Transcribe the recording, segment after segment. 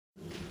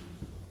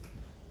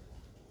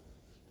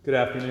Good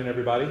afternoon,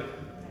 everybody.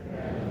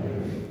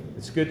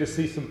 It's good to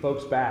see some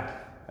folks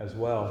back as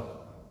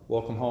well.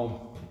 Welcome home.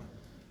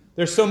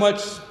 There's so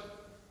much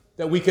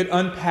that we could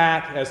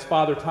unpack, as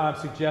Father Tom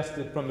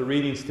suggested, from the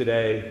readings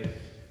today.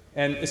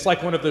 And it's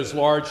like one of those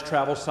large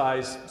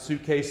travel-size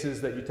suitcases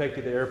that you take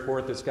to the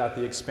airport that's got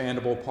the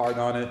expandable part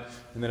on it,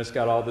 and then it's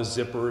got all the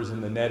zippers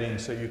and the netting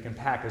so you can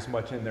pack as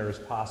much in there as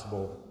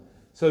possible.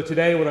 So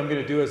today what I'm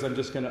going to do is I'm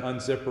just going to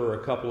unzipper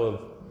a couple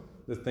of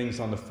the things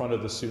on the front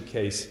of the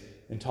suitcase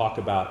and talk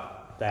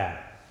about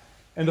that.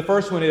 And the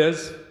first one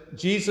is,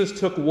 Jesus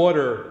took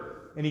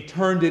water and he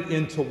turned it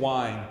into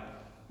wine.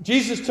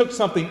 Jesus took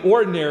something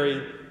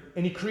ordinary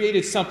and he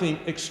created something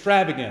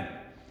extravagant.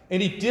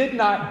 And he did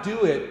not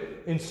do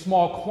it in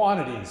small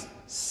quantities.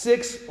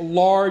 6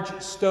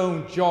 large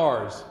stone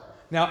jars.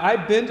 Now,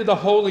 I've been to the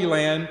Holy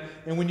Land,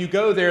 and when you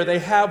go there, they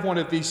have one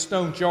of these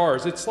stone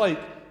jars. It's like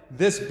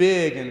this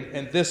big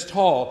and this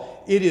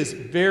tall. It is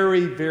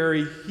very,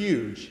 very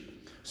huge.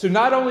 So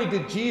not only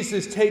did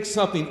Jesus take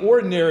something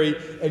ordinary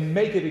and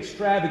make it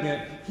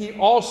extravagant, he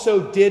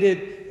also did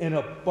it in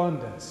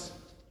abundance.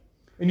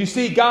 And you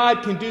see,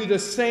 God can do the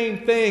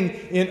same thing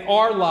in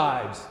our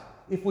lives.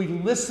 If we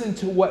listen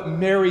to what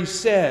Mary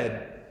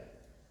said,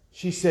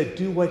 she said,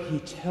 do what he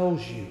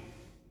tells you.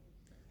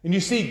 And you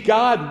see,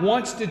 God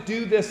wants to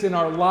do this in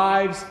our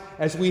lives,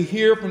 as we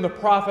hear from the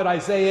prophet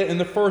Isaiah in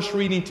the first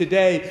reading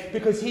today,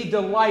 because he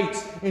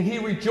delights and he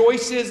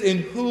rejoices in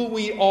who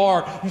we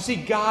are. You see,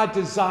 God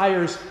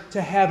desires to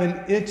have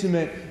an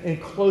intimate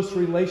and close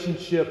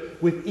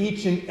relationship with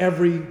each and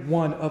every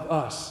one of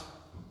us.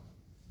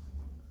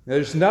 Now,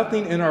 there's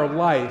nothing in our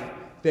life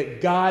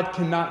that God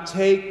cannot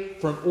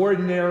take from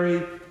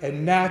ordinary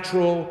and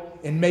natural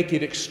and make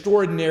it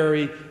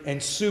extraordinary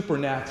and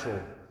supernatural.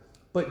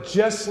 But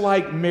just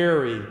like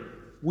Mary,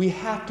 we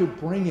have to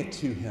bring it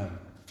to him.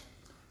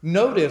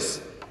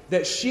 Notice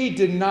that she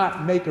did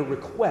not make a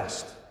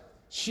request.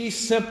 She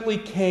simply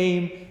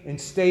came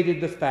and stated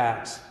the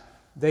facts.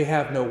 They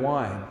have no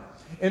wine.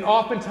 And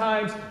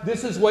oftentimes,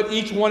 this is what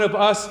each one of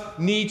us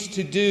needs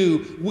to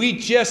do. We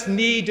just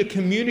need to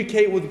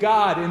communicate with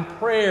God in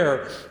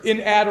prayer,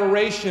 in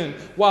adoration,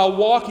 while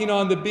walking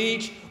on the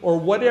beach, or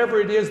whatever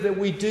it is that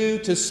we do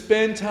to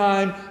spend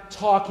time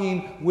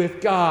talking with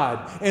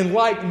God. And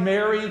like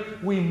Mary,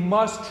 we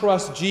must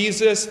trust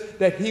Jesus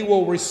that he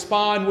will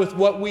respond with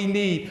what we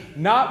need.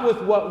 Not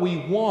with what we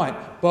want,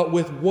 but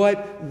with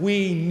what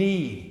we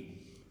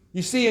need.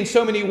 You see, in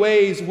so many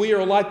ways, we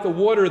are like the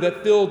water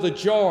that filled the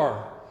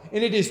jar.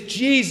 And it is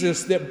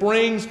Jesus that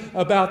brings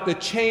about the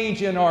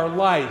change in our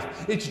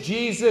life. It's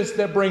Jesus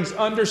that brings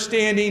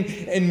understanding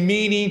and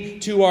meaning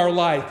to our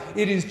life.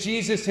 It is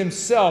Jesus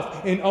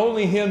himself and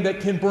only him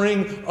that can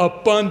bring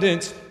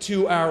abundance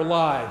to our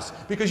lives.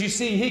 Because you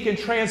see, he can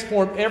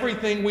transform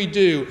everything we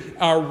do,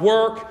 our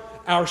work,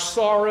 our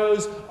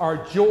sorrows,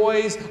 our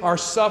joys, our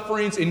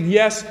sufferings, and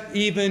yes,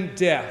 even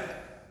death.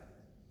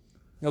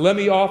 Now let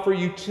me offer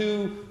you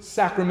 2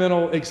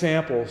 sacramental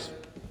examples.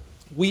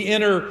 We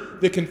enter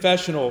the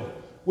confessional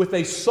with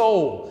a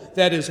soul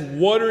that is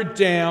watered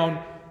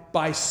down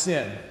by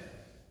sin.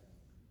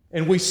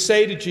 And we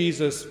say to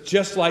Jesus,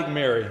 just like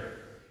Mary,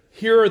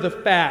 here are the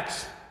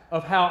facts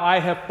of how I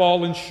have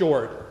fallen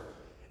short,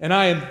 and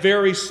I am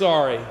very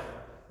sorry.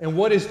 And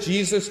what does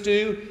Jesus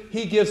do?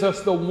 He gives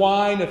us the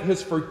wine of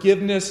his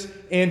forgiveness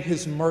and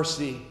his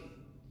mercy.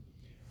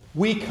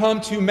 We come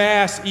to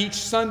Mass each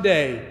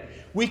Sunday.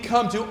 We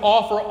come to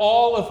offer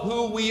all of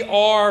who we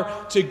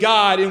are to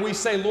God, and we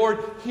say, Lord,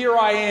 here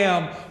I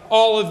am,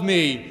 all of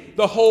me,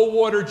 the whole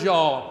water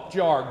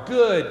jar,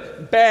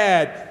 good,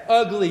 bad,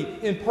 ugly,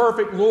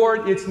 imperfect.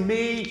 Lord, it's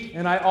me,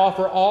 and I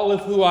offer all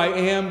of who I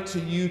am to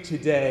you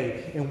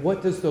today. And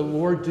what does the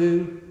Lord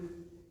do?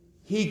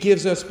 He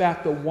gives us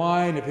back the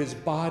wine of his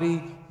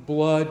body,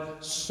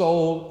 blood,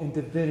 soul, and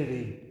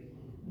divinity.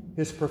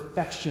 His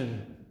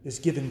perfection is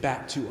given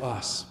back to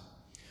us.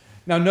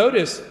 Now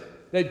notice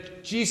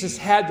that Jesus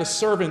had the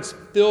servants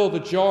fill the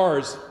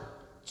jars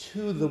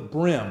to the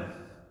brim.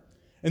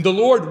 And the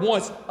Lord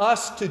wants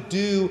us to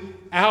do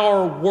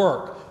our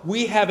work.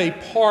 We have a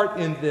part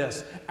in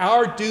this.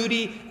 Our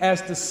duty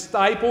as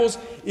disciples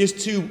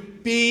is to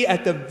be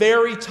at the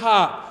very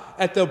top,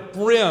 at the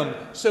brim,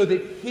 so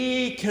that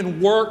he can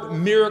work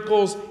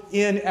miracles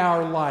in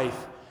our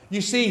life.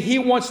 You see, he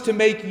wants to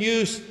make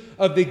use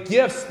of the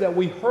gifts that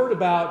we heard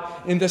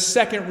about in the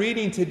second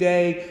reading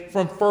today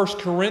from 1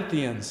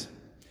 Corinthians.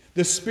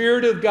 The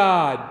Spirit of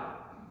God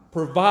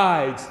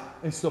provides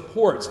and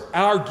supports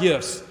our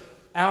gifts,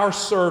 our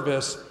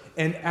service,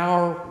 and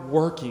our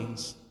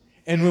workings.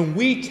 And when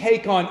we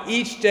take on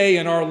each day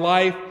in our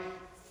life,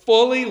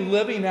 fully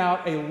living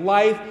out a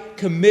life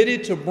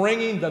committed to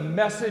bringing the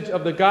message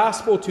of the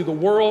gospel to the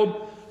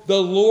world,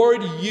 the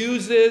Lord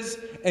uses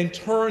and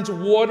turns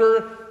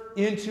water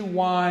into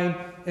wine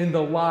in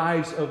the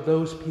lives of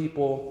those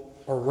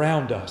people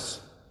around us.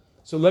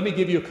 So let me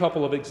give you a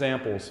couple of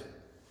examples.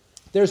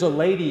 There's a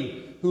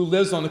lady who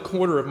lives on the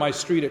corner of my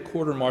street at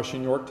Quartermarsh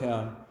in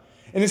Yorktown.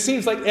 And it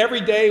seems like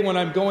every day when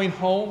I'm going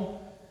home,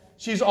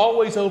 she's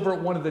always over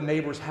at one of the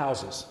neighbors'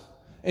 houses.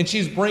 and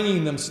she's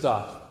bringing them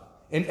stuff.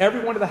 And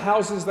every one of the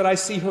houses that I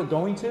see her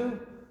going to,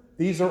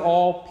 these are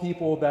all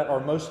people that are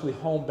mostly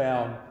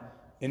homebound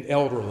and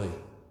elderly.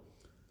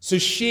 So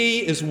she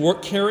is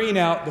carrying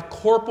out the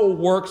corporal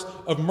works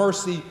of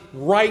mercy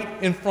right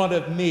in front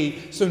of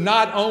me. So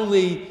not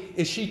only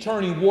is she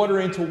turning water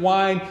into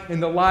wine in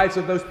the lives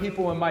of those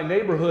people in my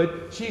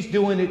neighborhood, she's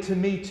doing it to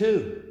me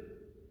too.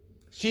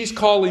 She's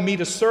calling me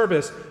to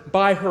service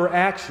by her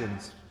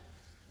actions.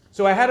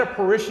 So I had a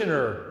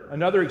parishioner,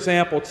 another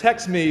example,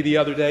 text me the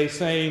other day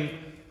saying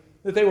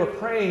that they were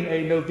praying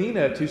a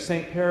novena to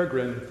St.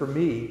 Peregrine for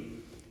me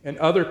and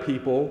other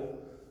people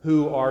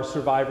who are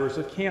survivors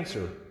of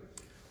cancer.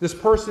 This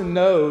person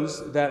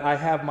knows that I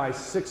have my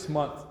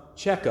 6-month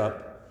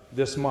checkup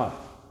this month.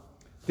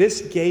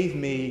 This gave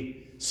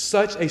me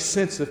such a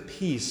sense of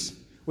peace,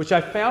 which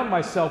I found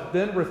myself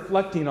then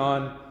reflecting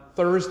on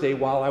Thursday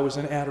while I was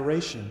in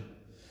adoration.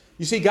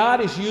 You see,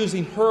 God is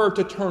using her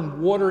to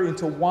turn water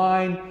into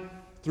wine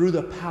through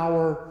the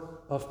power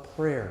of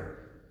prayer.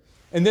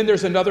 And then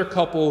there's another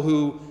couple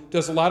who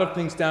does a lot of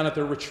things down at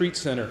their retreat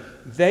center.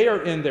 They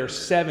are in their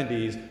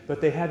 70s,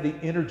 but they have the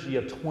energy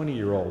of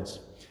 20-year-olds.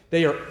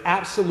 They are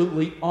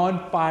absolutely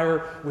on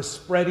fire with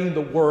spreading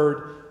the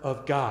word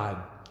of God.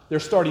 They're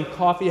starting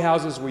coffee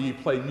houses where you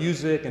play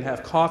music and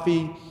have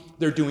coffee.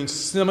 They're doing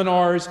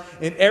seminars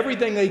and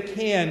everything they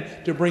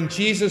can to bring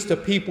Jesus to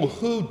people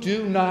who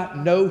do not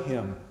know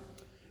him.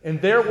 In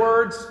their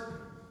words,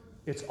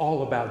 it's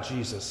all about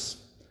Jesus.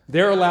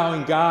 They're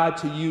allowing God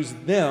to use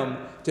them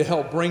to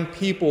help bring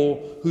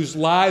people whose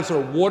lives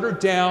are watered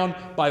down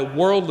by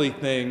worldly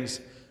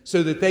things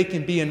so that they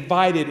can be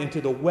invited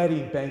into the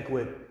wedding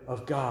banquet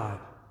of God.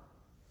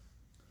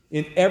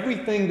 In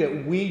everything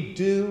that we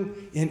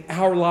do in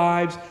our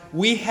lives,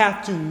 we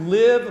have to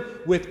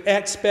live with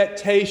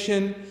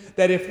expectation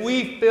that if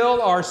we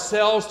fill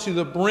ourselves to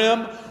the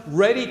brim,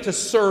 ready to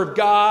serve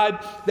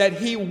God, that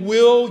he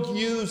will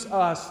use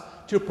us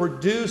to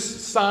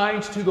produce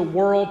signs to the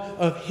world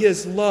of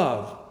his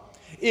love.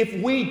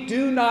 If we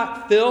do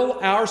not fill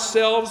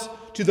ourselves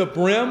to the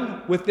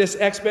brim with this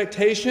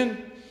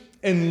expectation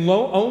and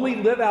only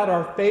live out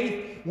our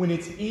faith when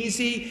it's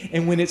easy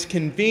and when it's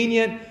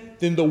convenient,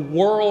 then the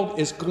world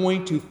is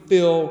going to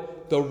fill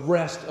the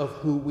rest of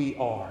who we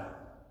are.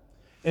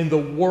 And the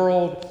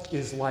world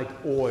is like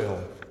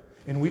oil.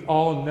 And we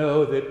all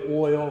know that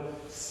oil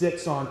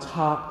sits on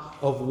top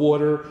of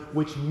water,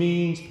 which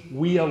means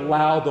we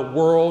allow the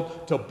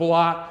world to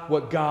block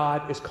what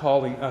God is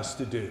calling us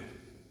to do.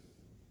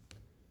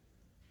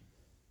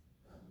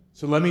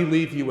 So let me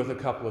leave you with a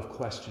couple of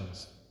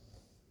questions.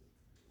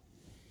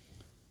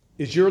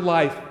 Is your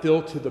life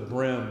filled to the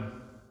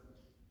brim,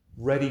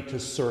 ready to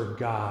serve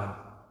God?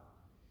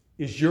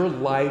 Is your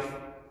life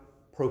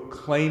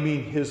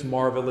proclaiming his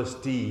marvelous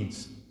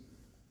deeds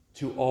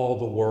to all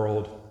the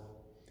world?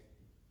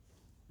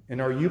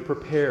 And are you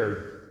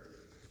prepared?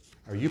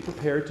 Are you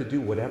prepared to do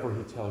whatever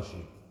he tells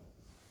you?